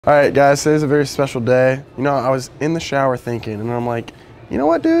All right, guys, today's a very special day. You know, I was in the shower thinking, and I'm like, you know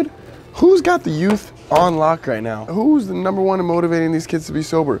what, dude? Who's got the youth on lock right now? Who's the number one in motivating these kids to be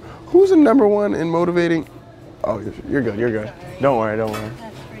sober? Who's the number one in motivating? Oh, you're good, you're good. Don't worry, don't worry.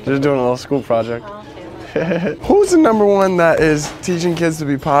 Just doing a little school project. Who's the number one that is teaching kids to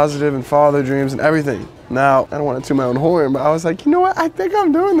be positive and follow their dreams and everything? Now, I don't want to toot my own horn, but I was like, you know what? I think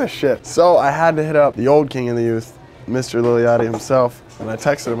I'm doing this shit. So I had to hit up the old king of the youth, Mr. Lil Yachty himself. And I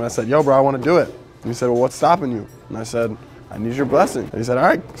texted him and I said, yo, bro, I want to do it. And he said, well, what's stopping you? And I said, I need your blessing. And he said, all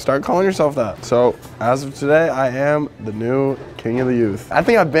right, start calling yourself that. So as of today, I am the new king of the youth. I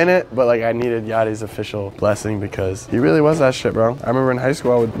think I've been it, but like I needed Yachty's official blessing because he really was that shit, bro. I remember in high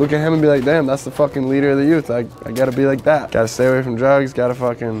school, I would look at him and be like, damn, that's the fucking leader of the youth. I gotta be like that. Gotta stay away from drugs, gotta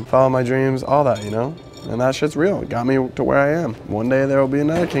fucking follow my dreams, all that, you know? And that shit's real. It got me to where I am. One day there will be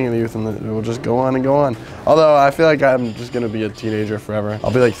another king of the youth and it will just go on and go on. Although I feel like I'm just gonna be a teenager forever.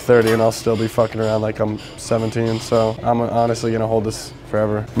 I'll be like 30 and I'll still be fucking around like I'm 17. So I'm honestly gonna hold this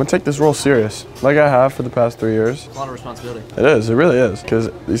forever. I'm gonna take this role serious, like I have for the past 3 years. It's a lot of responsibility. It is, it really is.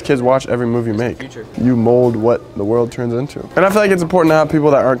 Because these kids watch every move you make. Future. You mold what the world turns into. And I feel like it's important to have people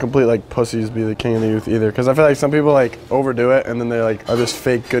that aren't complete like pussies be the king of the youth either. Because I feel like some people like overdo it and then they like are this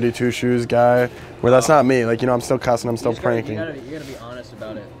fake goody two shoes guy. Where that's not me, like, you know, I'm still cussing, I'm still pranking. You gotta be honest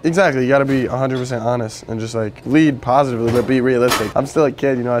about it. Exactly, you gotta be 100% honest and just like lead positively, but be realistic. I'm still a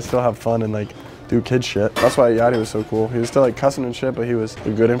kid, you know, I still have fun and like do kid shit. That's why Yachty was so cool. He was still like cussing and shit, but he was a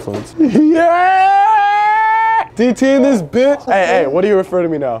good influence. Yeah! DT in this bitch. Hey, what do you refer to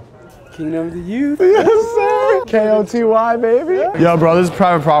me now? Kingdom of the Youth. Yes, sir. K-O-T-Y, baby. Yo, bro, this is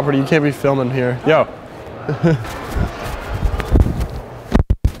private property. You can't be filming here. Yo.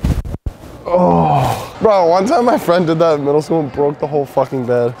 Oh, bro, one time my friend did that in middle school and broke the whole fucking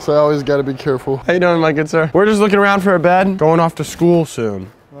bed. So I always gotta be careful. How you doing, my good sir? We're just looking around for a bed. Going off to school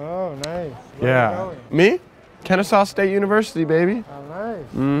soon. Oh, nice. Yeah. Me? Kennesaw State University, baby. Oh,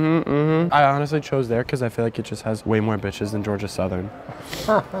 nice. I honestly chose there because I feel like it just has way more bitches than Georgia Southern.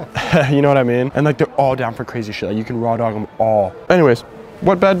 You know what I mean? And like they're all down for crazy shit. Like you can raw dog them all. Anyways.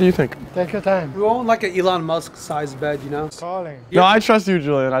 What bed do you think? Take your time. We want like an Elon Musk sized bed, you know? Calling. No, I trust you,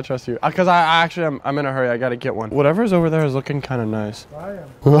 Julian. I trust you. Because I actually, I'm in a hurry. I gotta get one. Whatever's over there is looking kind of nice.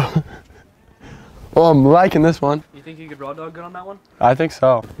 Well, I'm liking this one. You think you could raw dog good on that one? I think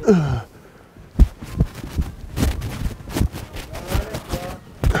so.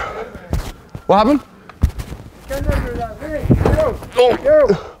 What happened?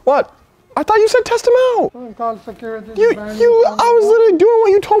 What? I thought you said test him out. Call security. I was literally doing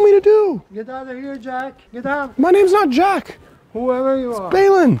what you told me to do. Get out of here, Jack. Get out. My name's not Jack. Whoever you are.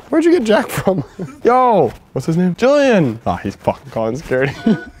 Baylen. Where'd you get Jack from? Yo, what's his name? Julian. Oh, he's fucking calling security.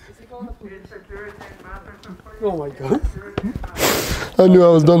 Oh my god. I knew I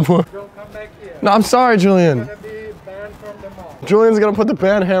was done for. Don't come back here. No, I'm sorry, Julian. You're gonna be banned from the mall. Julian's gonna put the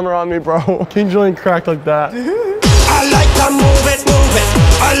band hammer on me, bro. King Julian cracked like that. I like to move it, move it.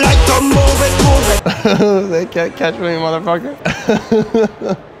 I like to move it, move it. They can't catch me, motherfucker.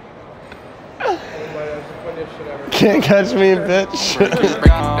 Can't catch me, bitch. Break it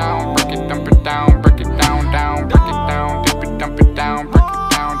down, break it, dump it down, break it down, down, break it down, dip it, dump it down, break it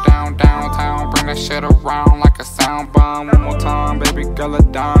down, down, downtown. Bring that shit around like a sound bomb. One more time, baby girl a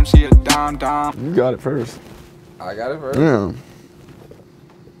dime, she a dime, dime. You got it first. I got it first? Yeah.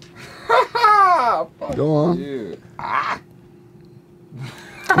 Go on. You.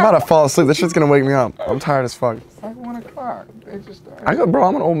 I'm about to fall asleep. This shit's gonna wake me up. I'm tired as fuck. It's like 1 o'clock. They just started. Bro,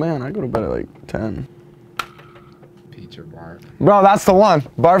 I'm an old man. I go to bed at like 10. Peach or barf? Bro, that's the one.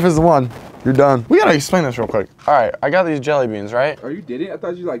 Barf is the one. You're done. We gotta explain this real quick. All right, I got these jelly beans, right? Oh, you did it? I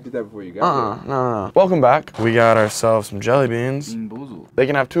thought you like did that before you got it. No. Welcome back. We got ourselves some jelly beans. Boozled. They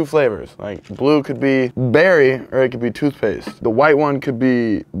can have 2 flavors. Like blue could be berry or it could be toothpaste. The white one could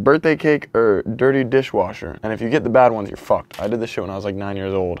be birthday cake or dirty dishwasher. And if you get the bad ones, you're fucked. I did this shit when I was like 9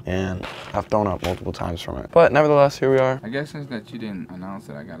 years old and I've thrown up multiple times from it. But nevertheless, here we are. I guess since that you didn't announce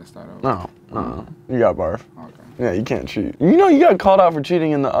it, I gotta start over. No. You got barf. Okay. Yeah, you can't cheat. You know you got called out for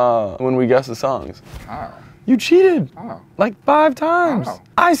cheating in the when we guessed the songs. How? You cheated. Oh. Like 5 times. How?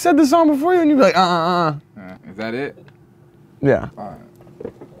 I said the song before you and you'd be like, Is that it? Yeah. Alright.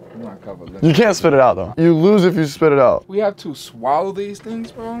 I'm not covered. You can't spit it out though. You lose if you spit it out. We have to swallow these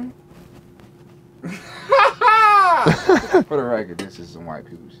things, bro? For the record, this is some white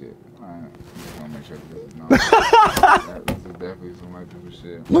people shit. I just want to make sure that this is not. This is definitely some white people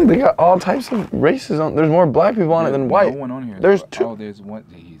shit. Look, they got all types of races on. There's more black people on it than white. No one on here. There's though. 2. Oh, there's one.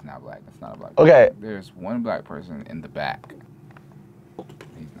 He's not black. That's not a black. Okay. Person. There's one black person in the back.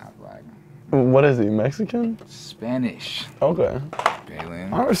 He's not black. What is he, Mexican? Spanish. Okay.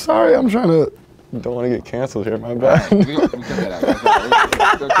 Baylen. I'm sorry, I'm trying to. Don't want to get canceled here, my bad. We cut that out.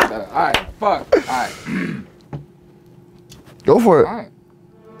 We'll cut that out. All right, fuck. All right. Go for it. All right.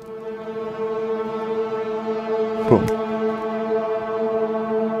 Boom.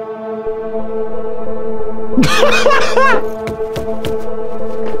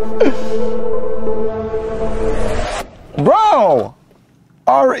 Bro!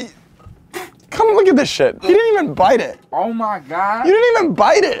 Alright. Come look at this shit. He didn't even bite it. Oh my God. You didn't even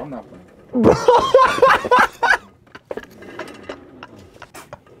bite it. I'm not playing. Bro.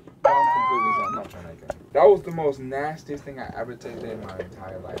 I'm not trying to get. That was the most nastiest thing I ever tasted in my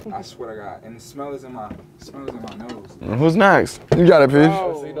entire life. I swear to God. And the smell is in my nose. Who's next? You got it, Peach.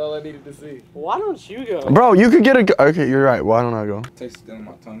 Oh, see, all I needed to see. Why don't you go? Bro, you could get a. Okay, you're right. Why don't I go? Taste still in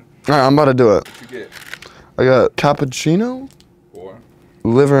my tongue. Alright, I'm about to do it. What you get? I got cappuccino, Or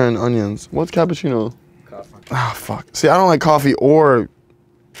liver, and onions. What's cappuccino? coffee. Ah, fuck. See, I don't like coffee or.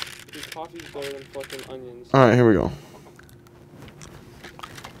 This coffee's better than fucking onions. Alright, here we go.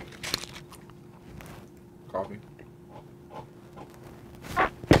 Coffee.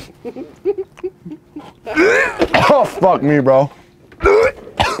 Oh, fuck me, bro.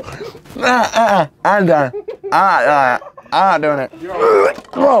 I'm done. I'm not doing it.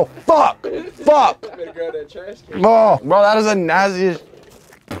 Bro, fuck. Fuck. Bro, that is a nastiest.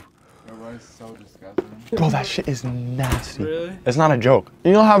 Everybody's so disgusting. Bro, that shit is nasty. Really? It's not a joke.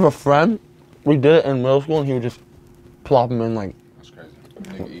 You know, I have a friend. We did it in middle school, and he would just plop them in like. That's crazy.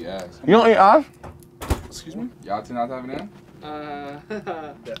 Nigga eat ass. You don't eat ass? Excuse me? Y'all two not having that?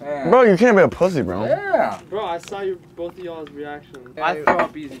 Damn. Bro, you can't be a pussy, bro. Yeah. Bro, I saw both of y'all's reactions. I throw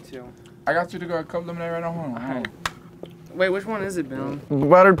up easy too. I got you to go a cup lemonade right now. Hold on. Wait, which one is it, Bill?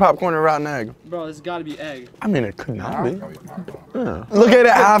 Buttered popcorn or rotten egg? Bro, it's gotta be egg. I mean, it could not be. Hold on. Yeah. Look at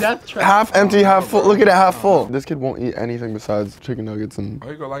it half empty, half full. Look at it half full. This kid won't eat anything besides chicken nuggets and. Oh,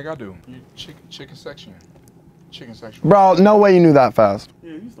 you go like I do. You chicken section. Chicken section. Bro, no way you knew that fast.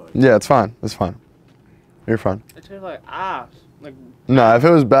 Yeah, he's like. Yeah, it's fine. It's fine. You're fine. It tastes like ass. Like. No, if it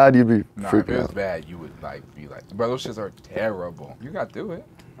was bad, you'd be Nah, if freaking it was out. bad, you would like be like, bro, those shits are terrible. You got to do it.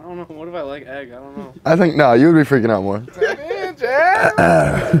 I don't know. What if I like egg? I don't know. I think no, you would be freaking out more. Tap in, Jam.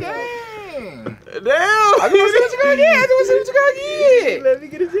 Damn. Damn! I want to see what you gonna get. I want to see what you gonna get. Let me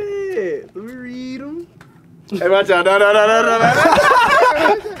get a chance. Let me read them. Hey, watch out!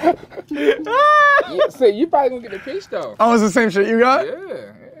 No! Yeah, see, you probably gonna get the peach though. Oh, it's the same shit you got?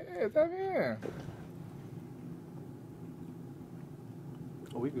 Yeah, tap in.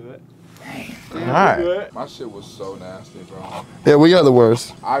 Oh, we good. Alright. My shit was so nasty, bro. Yeah, we got the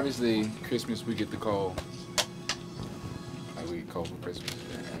worst. Obviously, Christmas we get the cold. Like we get cold for Christmas.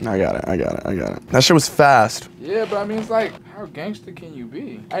 I got it. That shit was fast. Yeah, but I mean, it's like, how gangster can you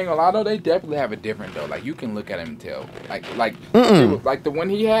be? I ain't gonna lie though, they definitely have a different though. Like you can look at him and tell. Like like the one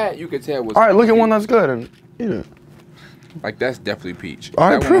he had, you could tell was. Alright, look at one that's good and eat it. Like that's definitely peach.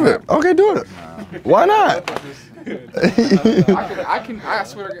 Alright, That prove one it. Okay, do it. Why not? I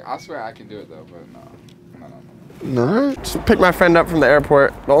swear I can do it though, but no. No. Just pick my friend up from the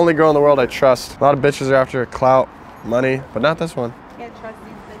airport. The only girl in the world I trust. A lot of bitches are after clout, money, but not this one. Can't trust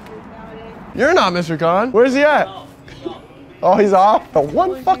these bitches nowadays. You're not Mr. Khan. Where's he at? Oh, he's off? The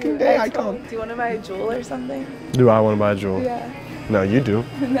one fucking day I come. Do you want to buy a jewel or something? Do I want to buy a jewel? Yeah. No, you do.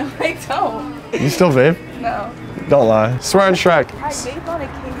 No, I don't. You still vape? No. Don't lie. Swear on Shrek. I vape on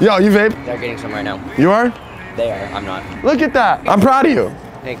occasion. Yo, you vape? They're getting some right now. You are? They are. I'm not. Look at that. I'm proud of you.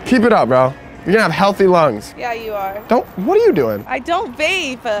 Thank you. Keep it up, bro. You're gonna have healthy lungs. Yeah, you are. Don't, what are you doing? I don't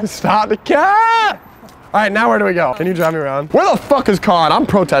vape. Stop the cat! All right, now where do we go? Can you drive me around? Where the fuck is Khan? I'm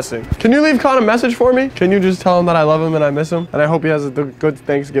protesting. Can you leave Khan a message for me? Can you just tell him that I love him and I miss him? And I hope he has a good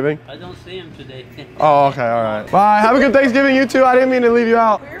Thanksgiving? I don't see him today. Oh, okay, all right. Bye, have a good Thanksgiving, you two. I didn't mean to leave you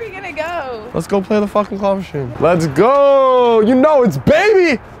out. Where are we gonna go? Let's go play the fucking claw machine. Let's go! You know it's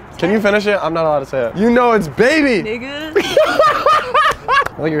baby! Can you finish it? I'm not allowed to say it. You know it's baby! Nigga.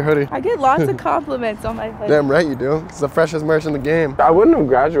 I like your hoodie. I get lots of compliments on my hoodie. Damn right you do. It's the freshest merch in the game. I wouldn't have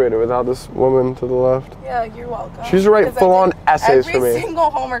graduated without this woman to the left. Yeah, you're welcome. She's writing full-on essays for me. Every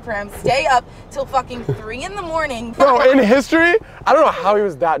single homework for him. Stay up till fucking 3 in the morning. Bro, in history, I don't know how he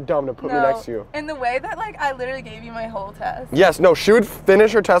was that dumb to put me next to you. In the way that, like, I literally gave you my whole test. Yes, no, she would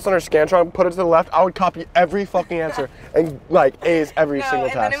finish her test on her Scantron, put it to the left. I would copy every fucking answer and, like, ace every single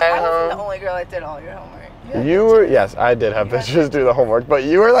test. Then I wasn't the only girl that did all your homework. You were, yes, I did have bitches do the homework, but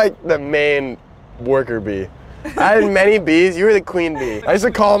you were like the main worker bee. I had many bees, you were the queen bee. I used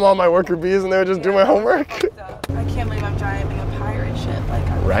to call them all my worker bees and they would just do my homework. I can't believe I'm driving a pirate ship. Like,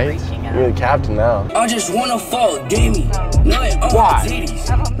 Right? Freaking out. You're the captain now. I just wanna fuck, gamey. Nut on my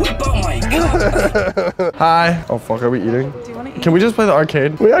titties. Whip out my gun. Hi. Oh fuck, are we eating? Do you want to eat? Can we just play the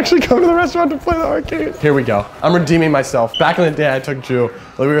arcade? We actually come to the restaurant to play the arcade. Here we go. I'm redeeming myself. Back in the day, I took Jew.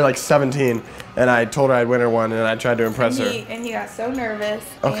 Like, we were like 17, and I told her I'd win her one, and I tried to impress her. And he got so nervous.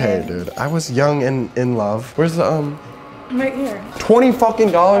 Okay, dude. I was young and in love. Where's the Right here. $20 fucking,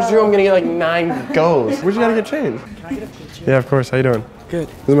 Drew? I'm gonna get like 9 goes. Where'd you gotta get changed? Can I get a picture? Yeah, of course. How you doing? Good.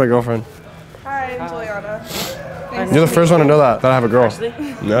 This is my girlfriend. Hi, I'm Juliana. You're the first one to know that I have a girl.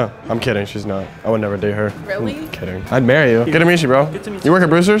 No, I'm kidding. She's not. I would never date her. Really? I'm kidding. I'd marry you. Good to meet you, bro. Good to meet You work at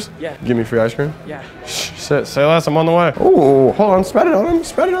Brewster's? Yeah. Give me free ice cream? Yeah. Shh, say less. I'm on the way. Ooh, hold on. Spread it on him.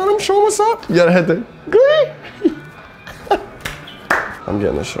 Spread it on him. Show him what's up. You gotta hit the. I'm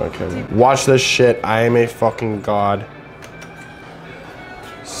getting this shit on camera. Watch this shit. I am a fucking god.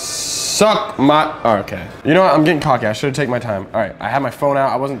 Suck my. Oh, okay. You know what? I'm getting cocky. I should have taken my time. All right. I had my phone out.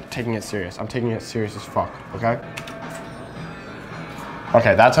 I wasn't taking it serious. I'm taking it serious as fuck. Okay.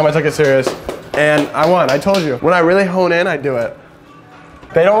 Okay. That time I took it serious, and I won. I told you. When I really hone in, I do it.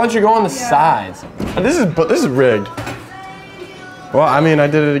 They don't let you go on the sides. This is rigged. Well, I mean, I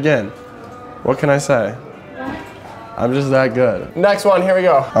did it again. What can I say? I'm just that good. Next one. Here we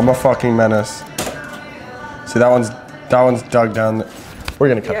go. I'm a fucking menace. See, that one's dug down. We're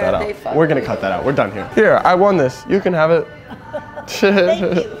gonna cut that out. We're gonna cut that out. We're done here. Here, I won this. You can have it. Thank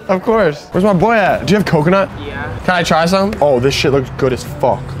you. Of course. Where's my boy at? Do you have coconut? Yeah. Can I try some? Oh, this shit looks good as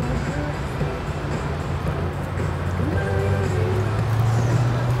fuck.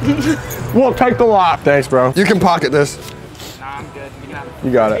 We'll take the lot. Thanks, bro. You can pocket this. Nah, I'm good. You can have it.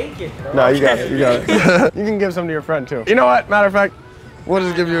 You got it. Take it, bro. No, you got it. You got it. You can give some to your friend too. You know what? Matter of fact, we'll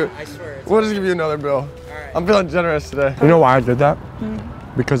just give you. I swear. We'll just give you another bill. Alright. I'm feeling generous today. You know why I did that?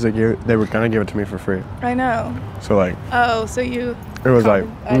 Because they were gonna give it to me for free. I know. So like, Oh, so you. it was like,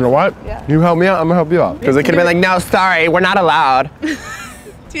 you know what? Yeah. You help me out, I'm gonna help you out. Because they could have been like, no, sorry, we're not allowed. Do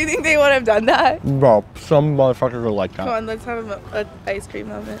you think they would have done that? Bro, some motherfuckers are like Come that. on, let's have an ice cream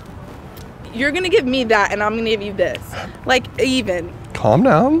moment. You're gonna give me that, and I'm gonna give you this. Like, even. Calm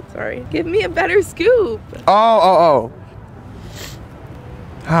down. Sorry. Give me a better scoop. Oh.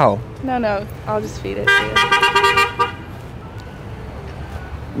 How? No, I'll just feed it to you.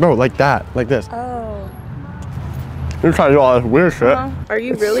 Bro, like that, like this. Oh. You're trying to do all this weird shit. Are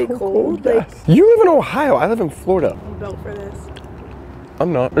you really so cold? Like, you live in Ohio, I live in Florida. I'm built for this.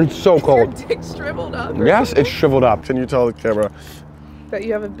 I'm not. It's so Your cold. dick shriveled up. Yes, it's shriveled up. Can you tell the camera? That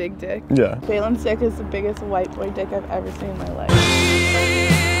you have a big dick. Yeah. Baylen's dick is the biggest white boy dick I've ever seen in my life.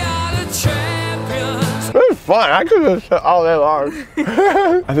 It's really fun. I could have shit all day long.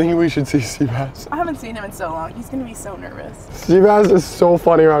 I think we should see Seabass. I haven't seen him in so long. He's gonna be so nervous. Seabass is so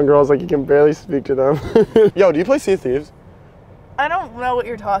funny around girls, like he can barely speak to them. Yo, do you play Sea of Thieves? I don't know what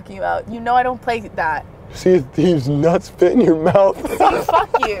you're talking about. You know I don't play that. Sea of Thieves nuts fit in your mouth. Fuck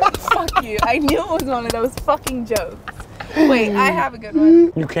you. Fuck you. I knew it was one of those fucking jokes. Wait, I have a good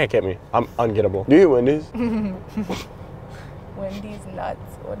one. You can't get me. I'm ungettable. Do you eat Wendy's? Wendy's nuts.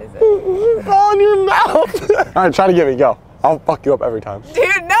 What is it? It's all in your mouth. All right, try to get me. Go. I'll fuck you up every time.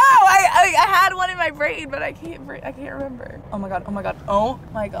 Dude, no! I had one in my brain, but I can't remember. Oh my god. Oh my god. Oh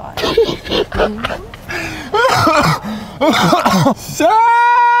my god.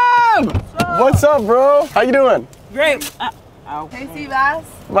 Sam! What's up, bro? How you doing? Great. Hey, Seabass.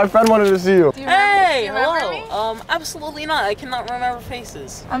 My friend wanted to see you. Do you remember, Hey, do you remember hello. me? Absolutely not. I cannot remember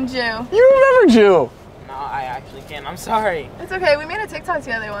faces. I'm Jew. You remember Jew? No, I actually can't. I'm sorry. It's okay. We made a TikTok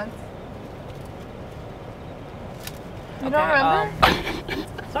together once. You don't remember?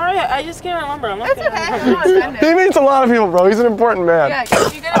 Sorry, I just can't remember. I'm not It's okay. gonna I'm not remember. offended. He meets a lot of people, bro. He's an important man. Yeah,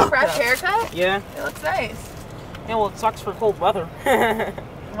 did you get a fresh haircut? Yeah. It looks nice. Yeah, well, it sucks for cold weather.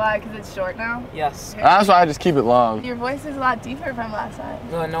 Why? Because it's short now? Yes. That's why I just keep it long. Your voice is a lot deeper from last time.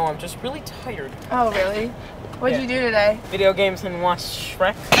 No, I'm just really tired. Oh, really? What'd you do today? Video games and watch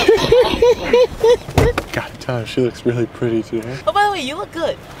Shrek. God damn, she looks really pretty today. Oh, by the way, you look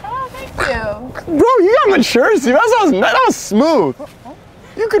good. Oh, thank you. Bro, you got maturity. That was smooth.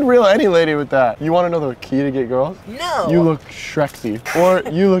 You could reel any lady with that. You want to know the key to get girls? No. You look Shreksy. Or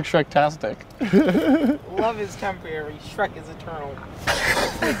you look Shrektastic. Love is temporary. Shrek is eternal.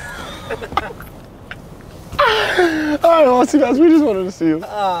 Alright, well, see, guys, we just wanted to see you.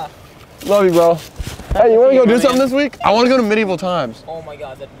 Love you, bro. Hey, you want to go do something this week? I want to go to medieval times. Oh my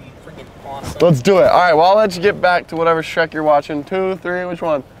god, that'd be freaking awesome. Let's do it. Alright, well, I'll let you get back to whatever Shrek you're watching. 2, 3, which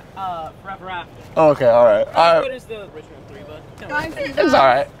one? Forever After. Oh, okay, alright. What is the original 3, but It's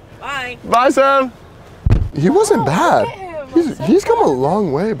alright. bye. Bye, Sam. He wasn't bad. He's come a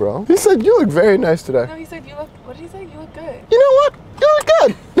long way, bro. He said, you look very nice today. No, he said you look, what did he say? You look good. You know what? You look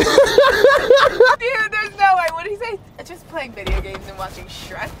good. Dude, there's no way. What did he say? Just playing video games and watching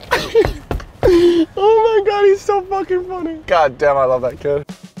Shrek. Oh my god, he's so fucking funny. God damn, I love that kid.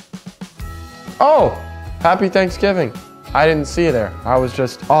 Oh, happy Thanksgiving. I didn't see you there. I was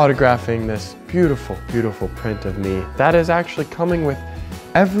just autographing this beautiful, beautiful print of me. That is actually coming with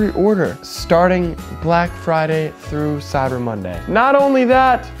every order, starting Black Friday through Cyber Monday. Not only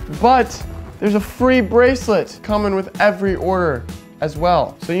that, but there's a free bracelet coming with every order as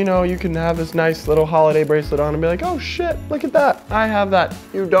well. So, you know, you can have this nice little holiday bracelet on and be like, oh shit, look at that. I have that.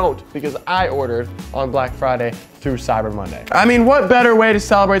 You don't, because I ordered on Black Friday through Cyber Monday. I mean, what better way to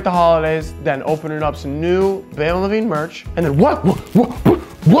celebrate the holidays than opening up some new Baylen Levine merch, and then what,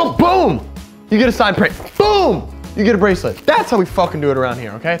 boom, you get a signed print, boom, you get a bracelet. That's how we fucking do it around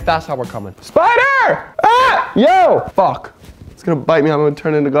here, okay? That's how we're coming. Spider! Ah! Yo! Fuck. It's gonna bite me. I'm gonna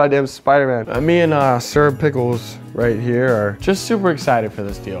turn into goddamn Spider-Man. Me and Sir Pickles right here are just super excited for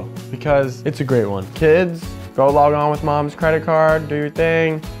this deal because it's a great one. Kids, go log on with mom's credit card, do your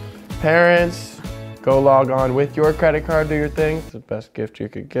thing. Parents, go log on with your credit card, do your thing. It's the best gift you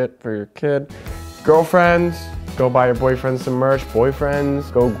could get for your kid. Girlfriends, go buy your boyfriend some merch.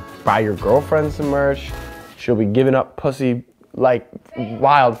 Boyfriends, go buy your girlfriend some merch. She'll be giving up pussy like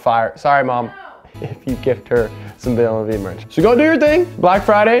wildfire. Sorry, Mom, if you gift her some Baylen Levine merch. So go do your thing. Black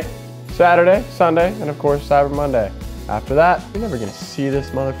Friday, Saturday, Sunday, and of course Cyber Monday. After that, you're never gonna see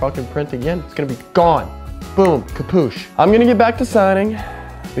this motherfucking print again. It's gonna be gone. Boom, kapoosh. I'm gonna get back to signing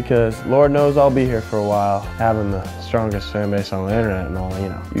because Lord knows I'll be here for a while, having the strongest fan base on the internet and all, you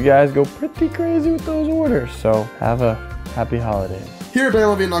know. You guys go pretty crazy with those orders, so have a happy holidays. Here at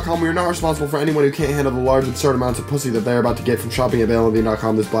BaylenLevine.com, we are not responsible for anyone who can't handle the large absurd amounts of pussy that they're about to get from shopping at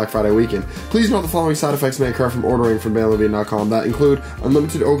BaylenLevine.com this Black Friday weekend. Please note the following side effects may occur from ordering from BaylenLevine.com that include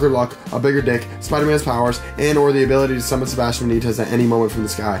unlimited ogre luck, a bigger dick, Spider-Man's powers, and or the ability to summon Sebastian Benitez at any moment from the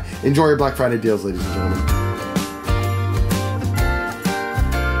sky. Enjoy your Black Friday deals, ladies and gentlemen.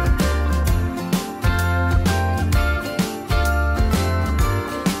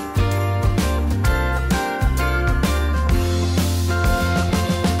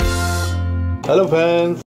 Hello fans!